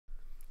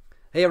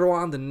Hey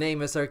everyone, the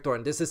name is Erik Thor,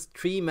 and this is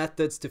 3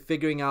 methods to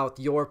figuring out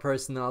your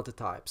personality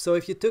type. So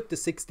if you took the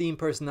 16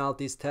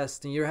 personalities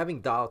test and you're having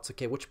doubts,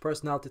 okay, which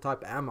personality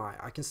type am I?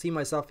 I can see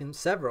myself in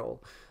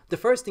several. The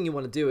first thing you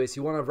want to do is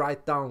you want to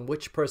write down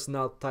which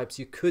personality types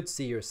you could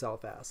see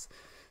yourself as.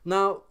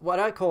 Now, what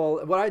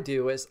I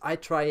do is I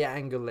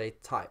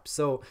triangulate types.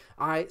 So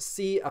I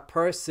see a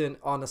person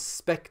on a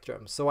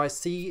spectrum. So I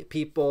see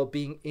people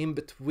being in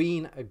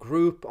between a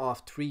group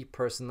of 3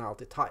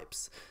 personality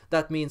types.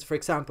 That means, for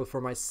example,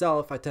 for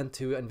myself, I tend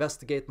to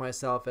investigate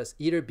myself as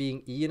either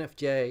being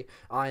ENFJ,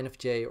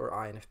 INFJ, or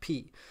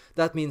INFP.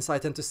 That means I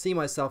tend to see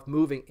myself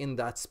moving in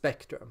that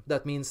spectrum.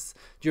 That means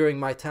during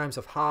my times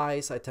of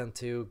highs, I tend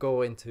to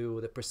go into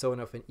the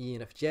persona of an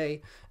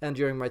ENFJ, and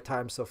during my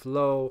times of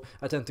low,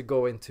 I tend to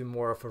go into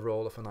more of a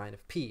role of an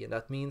INFP. And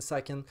that means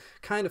I can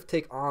kind of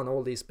take on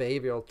all these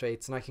behavioral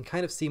traits, and I can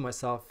kind of see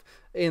myself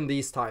in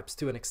these types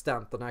to an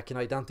extent, and I can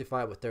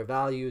identify with their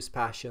values,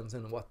 passions,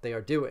 and what they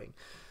are doing.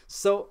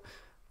 So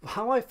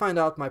how I find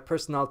out my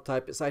personality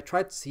type is I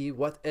try to see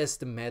what is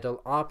the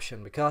middle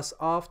option, because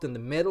often the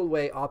middle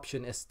way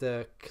option is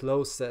the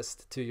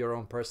closest to your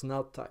own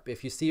personality type.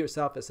 If you see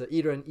yourself as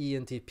either an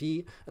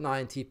ENTP, an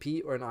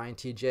INTP, or an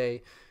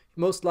INTJ,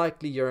 most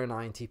likely you're an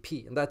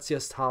INTP, and that's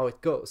just how it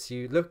goes.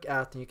 You look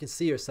at and you can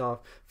see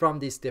yourself from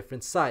these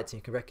different sides, and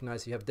you can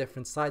recognize you have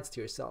different sides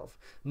to yourself.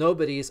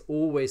 Nobody is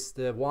always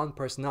the one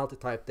personality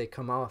type they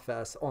come off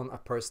as on a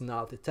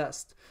personality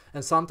test,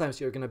 and sometimes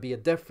you're going to be a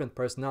different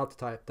personality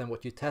type than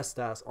what you test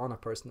as on a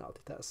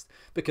personality test,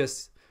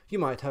 because you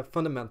might have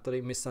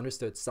fundamentally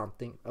misunderstood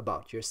something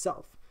about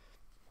yourself.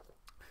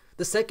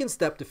 The second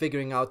step to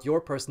figuring out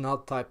your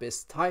personality type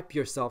is type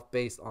yourself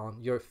based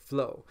on your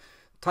flow.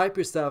 Type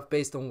yourself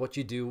based on what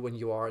you do when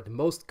you are the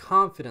most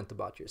confident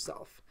about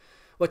yourself.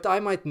 What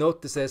I might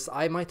notice is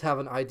I might have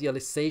an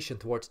idealization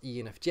towards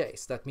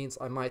ENFJs. That means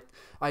I might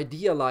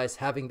idealize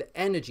having the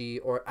energy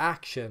or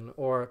action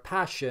or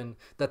passion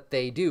that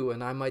they do,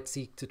 and I might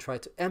seek to try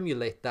to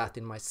emulate that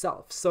in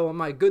myself. So on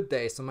my good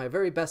days, on my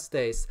very best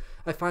days,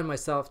 I find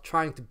myself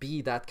trying to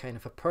be that kind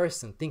of a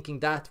person,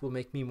 thinking that will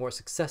make me more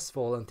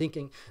successful and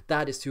thinking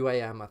that is who I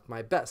am at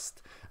my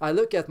best. I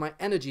look at my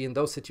energy in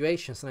those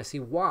situations and I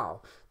see,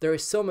 wow, there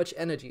is so much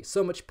energy,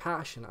 so much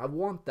passion. I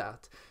want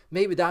that.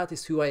 Maybe that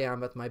is who I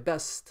am at my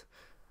best.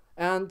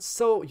 And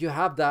so you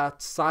have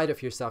that side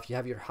of yourself. You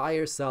have your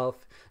higher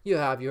self, you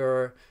have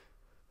your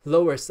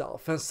lower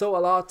self. And so a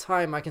lot of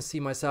time I can see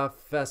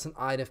myself as an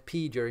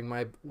INFP during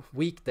my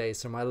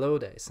weekdays or my low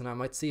days. And I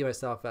might see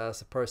myself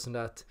as a person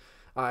that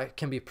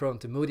can be prone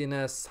to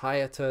moodiness,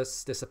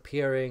 hiatus,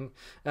 disappearing,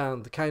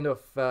 and kind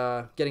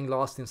of getting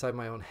lost inside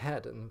my own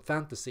head and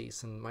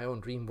fantasies and my own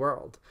dream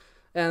world.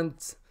 And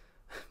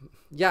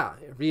yeah,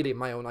 really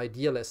my own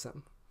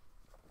idealism.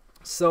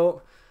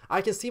 So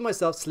I can see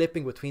myself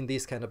slipping between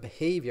these kind of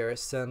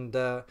behaviors, and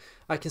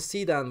I can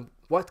see then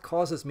what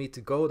causes me to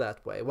go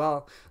that way.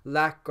 Well,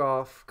 lack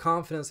of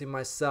confidence in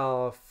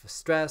myself,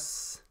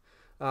 stress,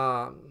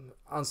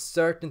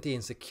 uncertainty,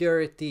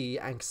 insecurity,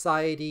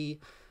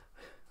 anxiety.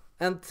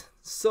 And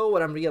so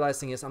what I'm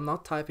realizing is I'm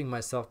not typing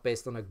myself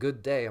based on a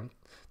good day. I'm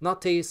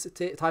not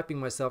typing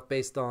myself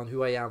based on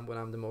who I am when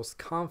I'm the most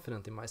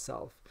confident in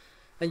myself.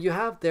 And you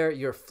have there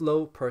your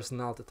flow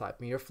personality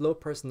type. And your flow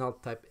personality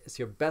type is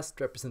your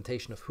best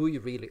representation of who you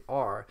really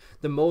are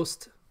the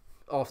most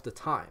of the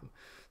time.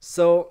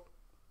 So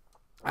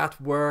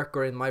at work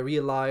or in my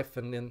real life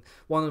and in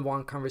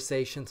one-on-one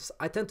conversations,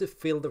 I tend to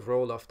fill the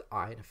role of the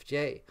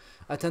INFJ.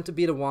 I tend to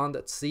be the one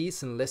that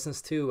sees and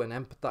listens to and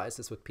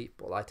empathizes with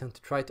people. I tend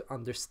to try to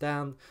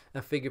understand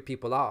and figure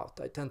people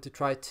out. I tend to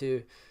try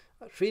to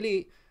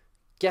really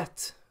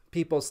get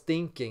people's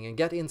thinking and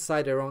get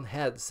inside their own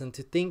heads and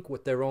to think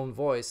with their own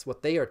voice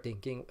what they are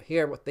thinking,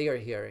 hear what they are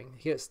hearing,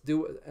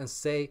 do and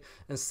say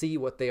and see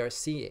what they are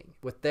seeing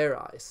with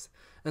their eyes.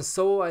 And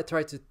so I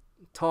try to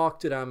talk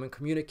to them and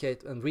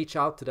communicate and reach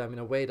out to them in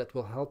a way that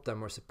will help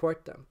them or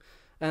support them.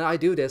 And I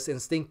do this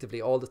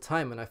instinctively all the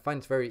time, and I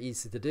find it very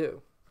easy to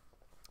do.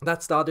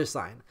 That's the other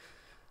sign.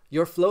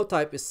 Your flow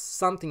type is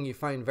something you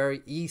find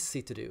very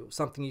easy to do,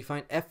 something you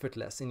find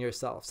effortless in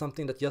yourself,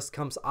 something that just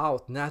comes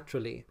out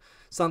naturally,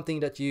 something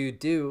that you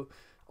do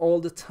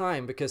all the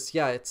time because,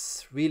 yeah,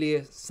 it's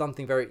really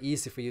something very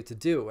easy for you to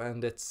do,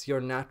 and it's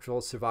your natural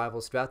survival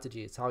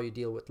strategy. It's how you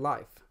deal with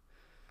life.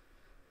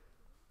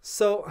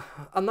 So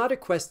another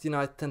question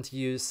I tend to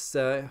use,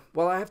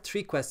 well, I have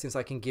 3 questions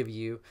I can give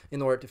you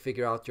in order to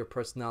figure out your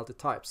personality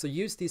type. So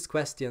use these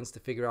questions to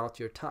figure out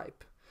your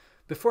type.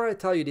 Before I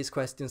tell you these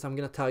questions, I'm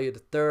going to tell you the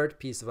third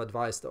piece of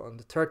advice though, and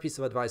the third piece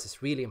of advice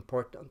is really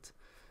important.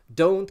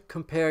 Don't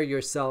compare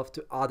yourself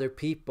to other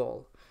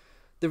people.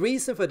 The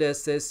reason for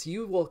this is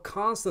you will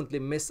constantly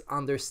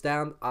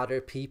misunderstand other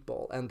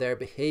people and their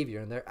behavior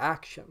and their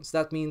actions.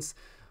 That means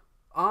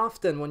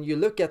often when you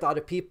look at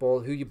other people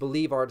who you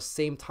believe are the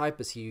same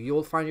type as you,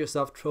 you'll find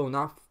yourself thrown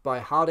off by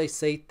how they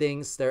say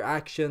things, their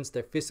actions,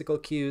 their physical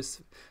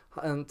cues,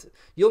 and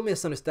you'll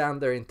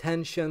misunderstand their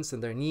intentions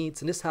and their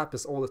needs. And this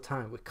happens all the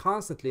time. We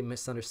constantly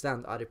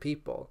misunderstand other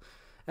people.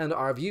 and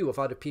our view of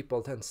other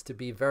people tends to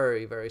be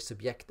very, very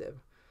subjective.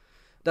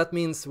 That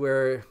means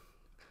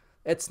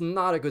it's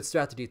not a good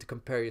strategy to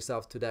compare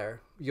yourself to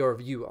your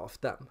view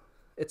of them.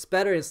 It's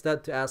better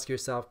instead to ask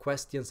yourself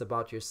questions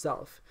about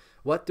yourself.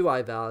 What do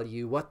I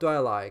value? What do I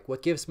like?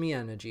 What gives me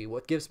energy?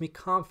 What gives me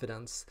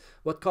confidence?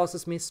 What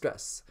causes me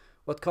stress?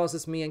 What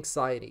causes me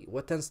anxiety?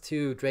 What tends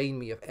to drain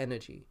me of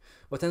energy?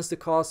 What tends to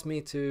cause me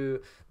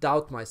to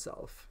doubt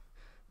myself?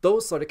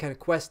 Those are the kind of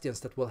questions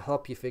that will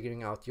help you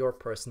figuring out your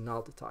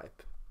personality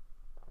type.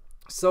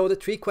 So the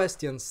 3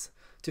 questions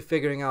to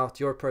figuring out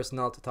your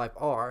personality type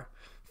are: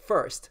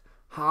 first,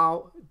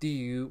 how do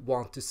you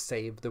want to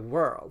save the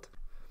world?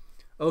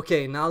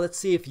 Okay, now let's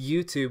see if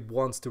YouTube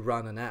wants to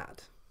run an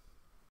ad.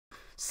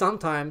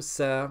 Sometimes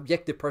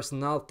objective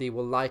personality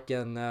will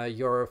liken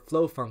your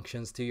flow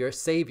functions to your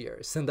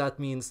saviors, and that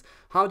means,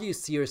 how do you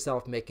see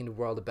yourself making the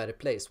world a better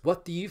place?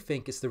 What do you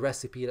think is the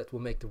recipe that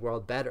will make the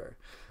world better?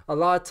 A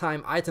lot of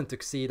time I tend to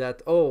see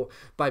that,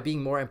 by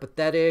being more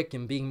empathetic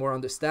and being more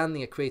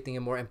understanding and creating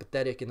a more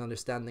empathetic and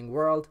understanding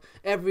world,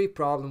 every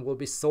problem will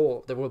be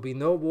solved. There will be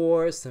no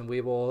wars, and we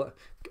will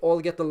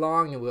all get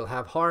along, and we'll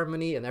have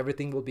harmony, and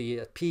everything will be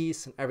at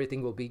peace, and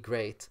everything will be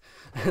great.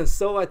 And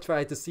so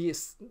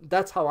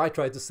that's how I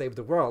try to save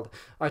the world.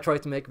 I try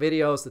to make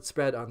videos that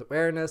spread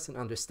awareness and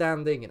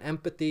understanding and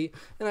empathy,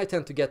 and I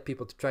tend to get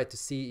people to try to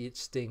see each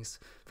things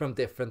from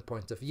different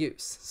points of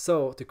views.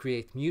 So to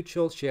create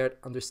mutual shared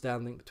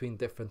understanding between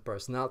different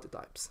personality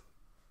types.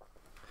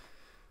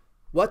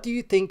 What do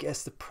you think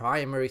is the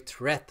primary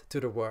threat to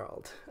the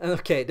world? And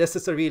okay, this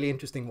is a really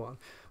interesting one.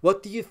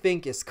 What do you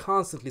think is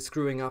constantly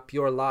screwing up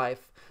your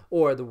life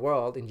or the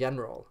world in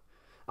general?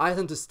 I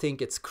tend to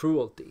think it's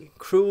cruelty.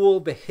 Cruel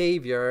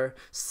behavior,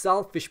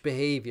 selfish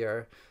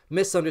behavior,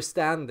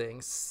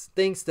 misunderstandings,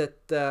 things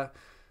that,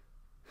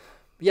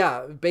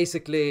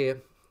 basically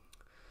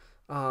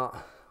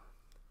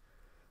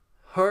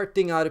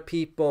hurting other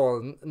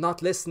people,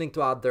 not listening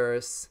to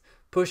others,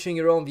 pushing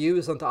your own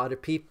views onto other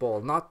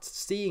people, not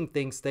seeing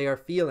things they are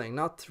feeling,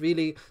 not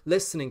really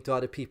listening to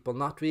other people,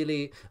 not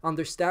really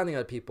understanding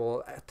other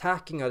people,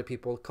 attacking other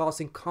people,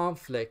 causing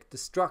conflict,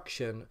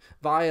 destruction,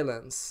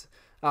 violence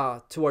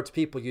towards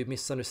people you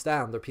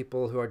misunderstand or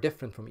people who are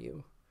different from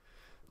you.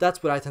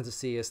 That's what I tend to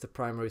see as the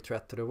primary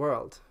threat to the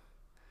world.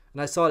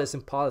 And I saw this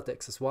in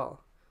politics as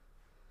well.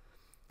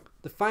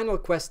 The final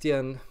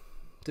question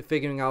to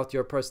figuring out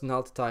your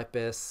personality type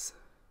is: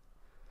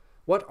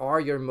 what are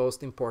your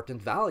most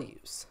important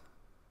values?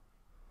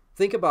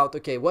 Think about,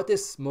 what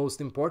is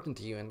most important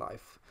to you in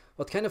life?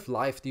 What kind of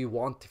life do you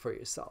want for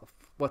yourself?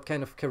 What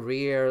kind of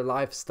career,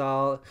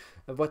 lifestyle,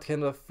 what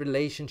kind of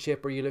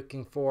relationship are you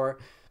looking for?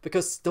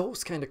 Because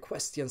those kind of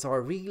questions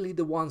are really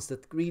the ones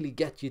that really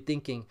get you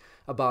thinking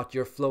about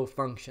your flow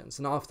functions.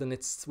 And often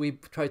we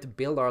try to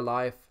build our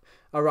life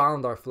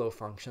around our flow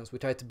functions. We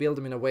try to build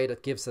them in a way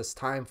that gives us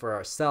time for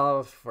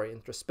ourselves, for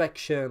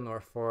introspection, or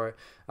for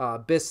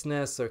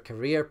business or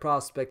career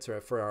prospects,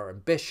 or for our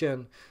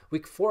ambition. We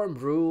form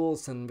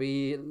rules and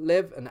we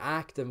live and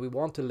act, and we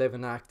want to live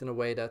and act in a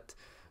way that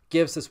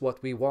gives us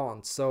what we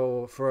want.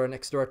 So for an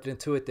extroverted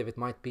intuitive, it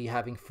might be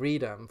having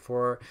freedom.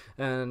 For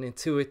an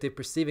intuitive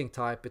perceiving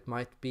type, it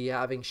might be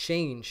having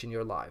change in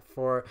your life.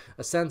 For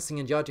a sensing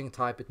and judging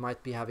type, it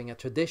might be having a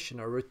tradition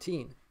or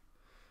routine.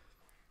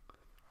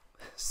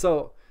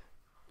 So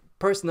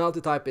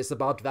personality type is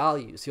about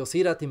values. You'll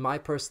see that in my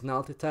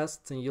personality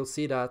tests, and you'll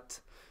see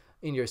that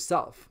in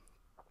yourself.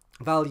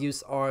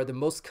 Values are the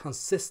most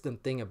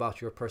consistent thing about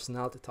your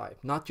personality type.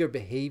 Not your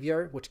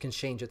behavior, which can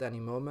change at any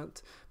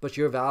moment, but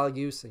your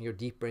values and your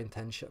deeper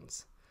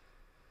intentions.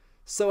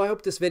 So I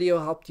hope this video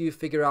helped you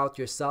figure out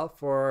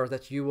yourself, or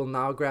that you will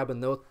now grab a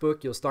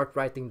notebook. You'll start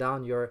writing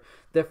down your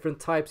different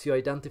types you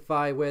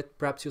identify with.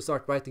 Perhaps you'll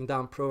start writing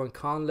down pro and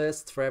con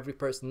lists for every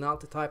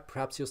personality type.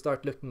 Perhaps you'll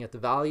start looking at the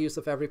values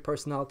of every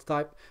personality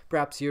type.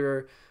 Perhaps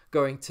you're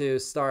going to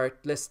start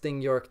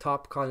listing your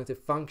top cognitive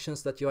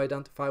functions that you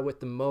identify with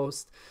the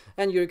most.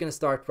 And you're going to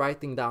start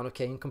writing down,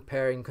 and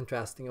comparing,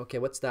 contrasting,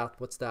 what's that?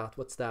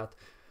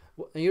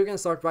 And you're going to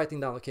start writing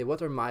down,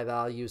 what are my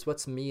values?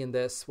 What's me in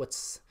this?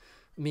 What's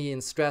me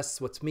in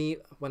stress? What's me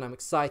when I'm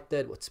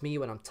excited? What's me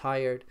when I'm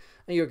tired?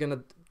 And you're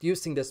gonna,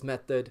 using this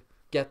method,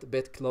 get a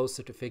bit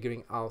closer to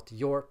figuring out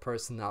your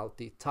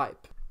personality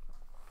type.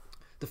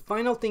 The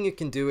final thing you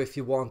can do if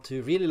you want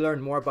to really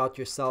learn more about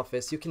yourself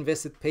is you can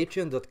visit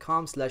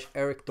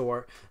patreon.com/Erik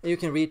Thor, and you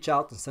can reach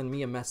out and send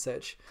me a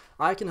message.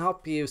 I can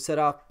help you set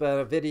up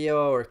a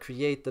video or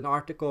create an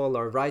article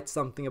or write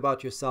something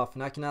about yourself,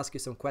 and I can ask you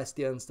some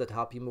questions that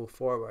help you move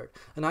forward.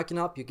 And I can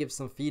help you give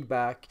some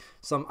feedback,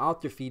 some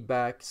outer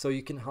feedback, so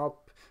you can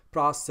help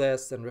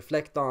process and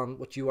reflect on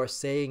what you are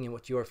saying and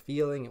what you are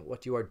feeling and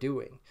what you are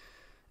doing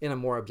in a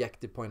more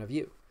objective point of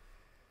view.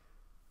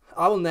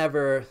 I will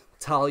never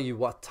tell you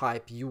what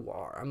type you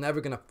are. I'm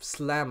never going to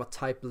slam a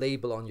type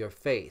label on your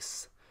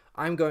face.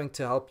 I'm going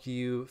to help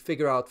you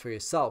figure out for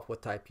yourself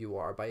what type you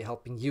are by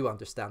helping you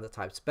understand the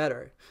types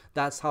better.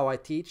 That's how I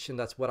teach, and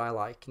that's what I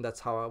like, and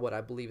that's what I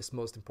believe is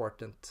most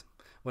important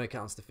when it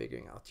comes to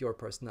figuring out your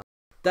personality.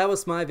 that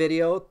was my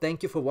video.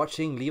 Thank you for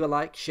watching. Leave a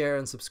like, share,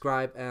 and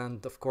subscribe.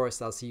 And of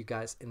course, I'll see you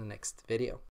guys in the next video.